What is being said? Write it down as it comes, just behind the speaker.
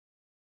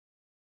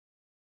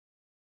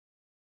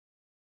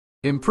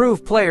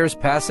Improve players'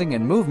 passing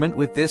and movement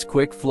with this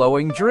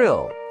quick-flowing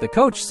drill. The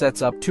coach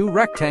sets up 2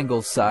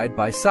 rectangles side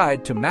by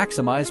side to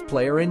maximize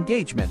player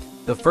engagement.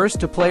 The first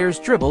 2 players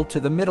dribble to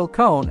the middle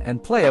cone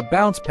and play a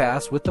bounce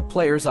pass with the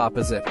players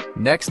opposite.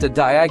 Next, a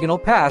diagonal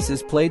pass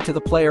is played to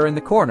the player in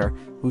the corner,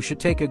 who should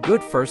take a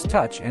good first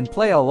touch and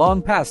play a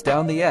long pass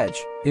down the edge.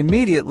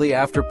 Immediately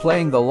after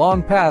playing the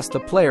long pass, the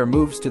player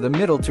moves to the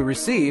middle to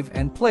receive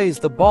and plays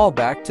the ball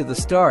back to the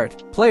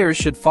start. Players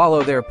should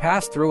follow their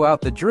pass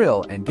throughout the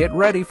drill and get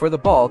ready for the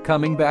ball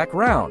coming back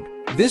round.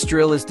 This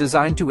drill is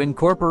designed to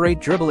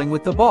incorporate dribbling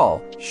with the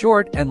ball,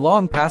 short and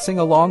long passing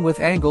along with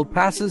angled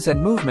passes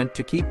and movement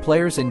to keep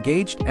players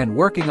engaged and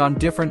working on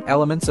different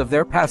elements of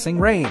their passing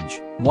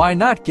range. Why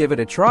not give it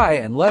a try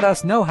and let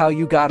us know how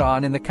you got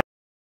on in the comments?